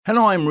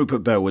Hello, I'm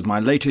Rupert with my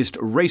latest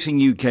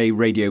Racing UK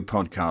radio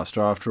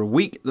podcast after a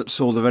week that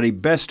saw the very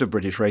best of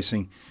British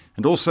racing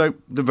and also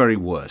the very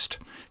worst.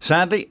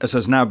 Sadly, as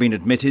has now been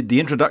admitted, the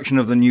introduction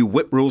of the new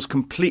whip rules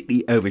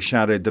completely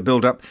overshadowed the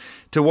build-up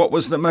to what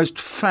was the most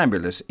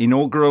fabulous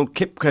inaugural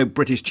Kipco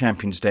British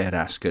Champions Day at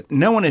Ascot.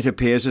 No one, it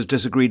appears, has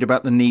disagreed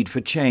about the need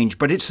for change,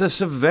 but it's the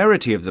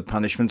severity of the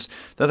punishments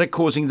that are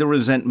causing the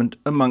resentment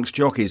amongst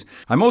jockeys.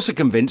 I'm also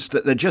convinced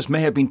that there just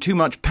may have been too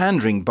much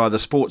pandering by the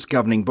sport's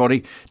governing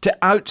body to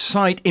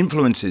outside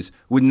influences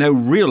with no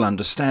real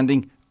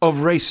understanding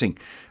of racing.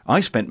 I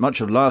spent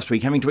much of last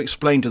week having to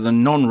explain to the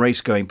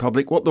non-race-going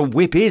public what the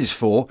whip is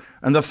for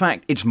and the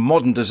fact its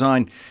modern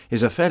design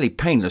is a fairly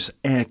painless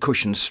air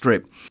cushion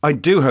strip. I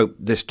do hope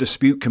this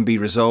dispute can be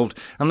resolved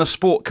and the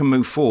sport can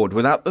move forward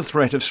without the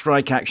threat of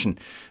strike action.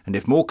 And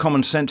if more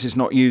common sense is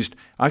not used,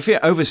 I fear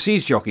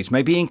overseas jockeys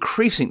may be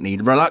increasingly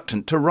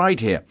reluctant to ride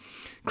here.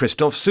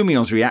 Christophe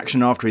Soumillon's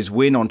reaction after his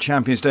win on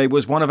Champions Day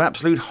was one of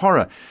absolute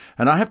horror,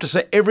 and I have to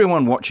say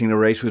everyone watching the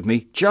race with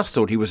me just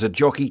thought he was a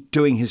jockey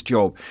doing his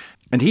job.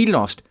 And he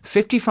lost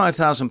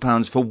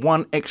 £55,000 for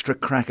one extra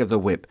crack of the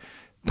whip.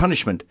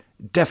 Punishment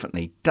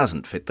definitely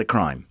doesn't fit the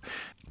crime.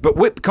 But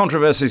whip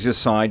controversies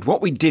aside,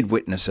 what we did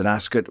witness at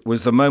Ascot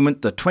was the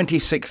moment the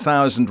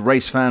 26,000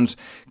 race fans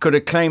could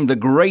acclaim the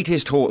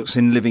greatest horse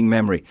in living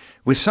memory,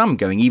 with some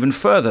going even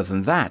further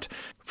than that.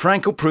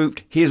 Frankel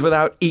proved he is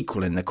without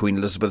equal in the Queen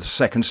Elizabeth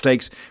II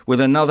Stakes,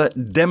 with another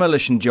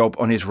demolition job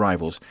on his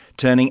rivals,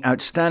 turning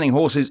outstanding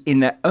horses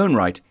in their own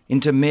right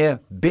into mere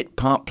bit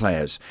part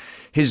players.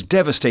 His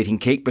devastating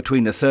kick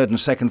between the third and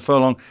second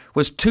furlong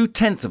was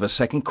 0.2 of a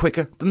second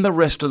quicker than the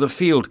rest of the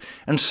field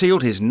and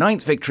sealed his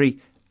 9th victory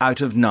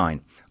out of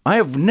 9. I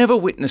have never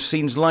witnessed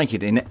scenes like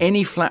it in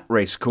any flat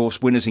race course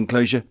winners'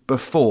 enclosure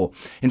before.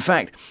 In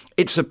fact,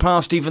 it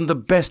surpassed even the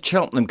best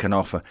Cheltenham can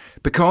offer,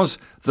 because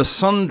the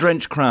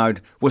sun-drenched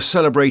crowd was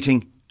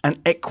celebrating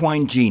an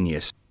equine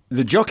genius.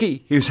 The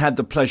jockey who's had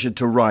the pleasure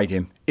to ride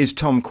him is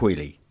Tom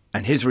Queally,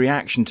 and his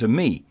reaction to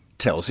me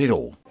tells it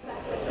all.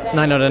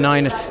 9 out of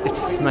 9, it's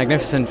a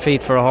magnificent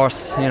feat for a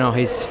horse. You know,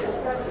 he's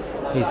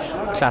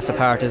class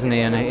apart, isn't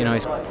he? And you know,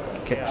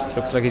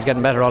 looks like he's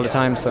getting better all the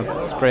time, so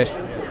it's great.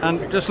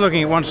 And just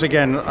looking at once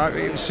again,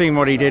 seeing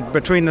what he did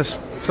between the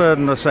third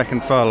and the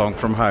second furlong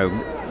from home,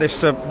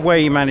 the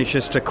way he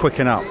manages to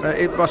quicken up,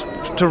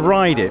 to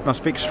ride it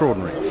must be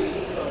extraordinary.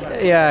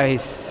 Yeah,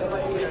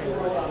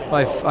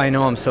 I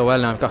know him so well,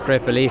 and I've got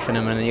great belief in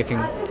him, and you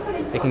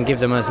can give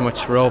them as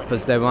much rope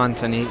as they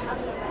want, and he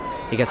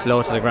gets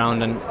low to the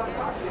ground, and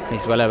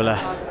he's well able to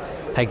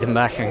peg them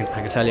back. I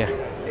can tell you.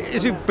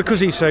 Is it because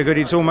he's so good?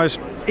 It's almost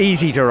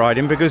easy to ride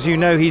him because you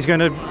know he's going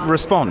to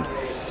respond.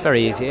 It's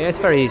very easy. It's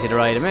very easy to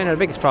ride him. I mean, the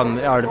biggest problem,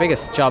 or the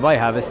biggest job I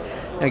have, is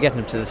getting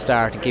him to the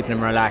start and keeping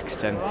him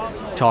relaxed and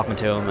talking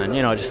to him, and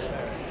just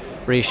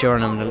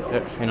reassuring him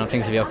that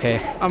things will be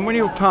okay. And when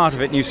you're part of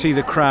it and you see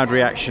the crowd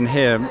reaction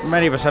here,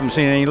 many of us haven't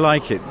seen anything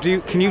like it.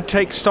 Can you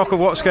take stock of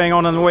what's going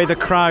on and the way the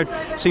crowd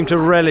seem to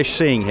relish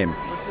seeing him?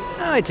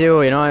 I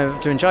do. I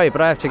have to enjoy it,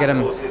 but I have to get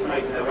him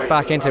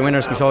back into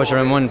winner's enclosure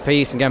in one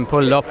piece and get him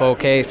pulled up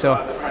okay. So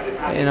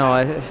I've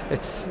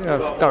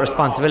got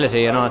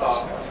responsibility.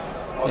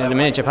 The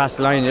minute you pass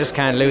the line, you just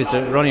can't lose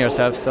the run of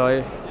yourself.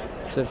 So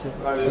it's a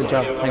good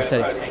job. Thanks,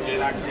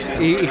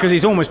 Teddy. Because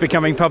he's almost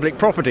becoming public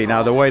property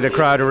now, the way the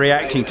crowd are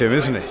reacting to him,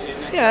 isn't it?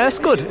 Yeah, that's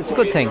good. It's a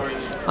good thing.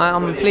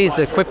 I'm pleased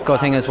the Quipco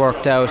thing has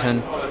worked out,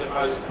 and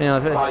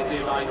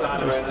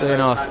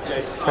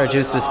fair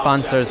dues to the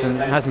sponsors,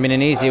 and it hasn't been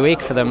an easy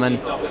week for them, and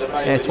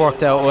it's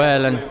worked out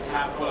well, and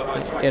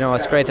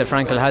it's great that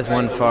Frankel has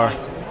one for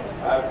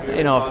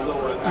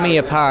me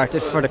apart,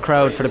 for the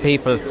crowd, for the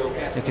people,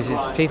 because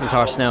he's people's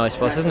horse now, I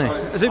suppose, isn't he?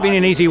 Has it been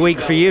an easy week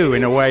for you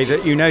in a way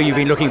that you've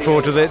been looking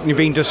forward to it and you've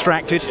been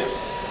distracted?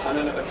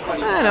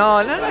 I know,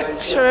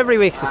 I'm sure every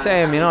week's the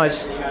same.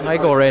 I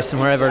go racing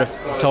wherever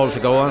I'm told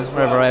to go,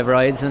 wherever I have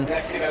rides, and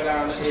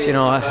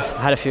I've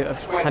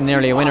had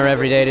nearly a winner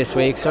every day this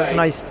week, so it's a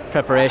nice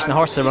preparation. The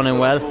horses are running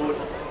well,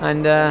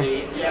 and I'm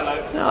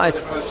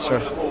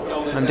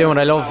doing what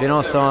I love,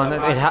 so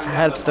it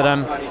helps that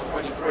I'm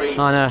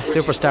on a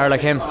superstar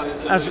like him.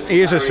 As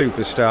he is a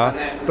superstar,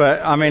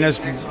 but as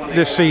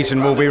this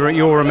season will be,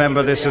 you'll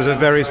remember this as a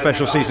very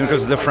special season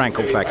because of the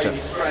Frankel factor.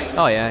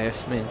 Oh yeah,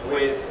 yes.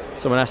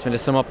 Someone asked me to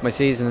sum up my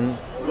season,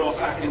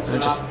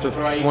 and just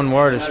one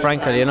word is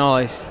Frankel.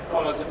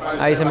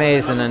 He's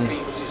amazing, and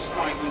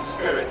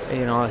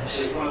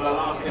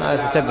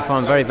as I said before,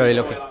 I'm very, very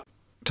lucky.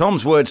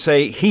 Tom's words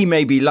say he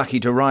may be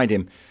lucky to ride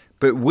him,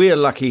 but we're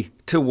lucky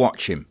to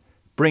watch him.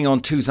 Bring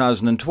on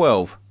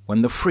 2012,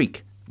 when the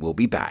Freak will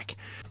be back.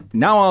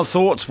 Now our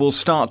thoughts will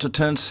start to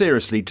turn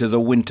seriously to the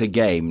winter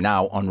game,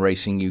 now on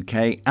Racing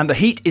UK, and the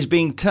heat is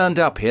being turned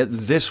up here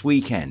this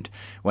weekend,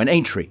 when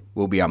Aintree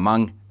will be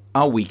among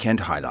our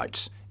weekend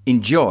highlights.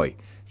 Enjoy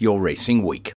your racing week.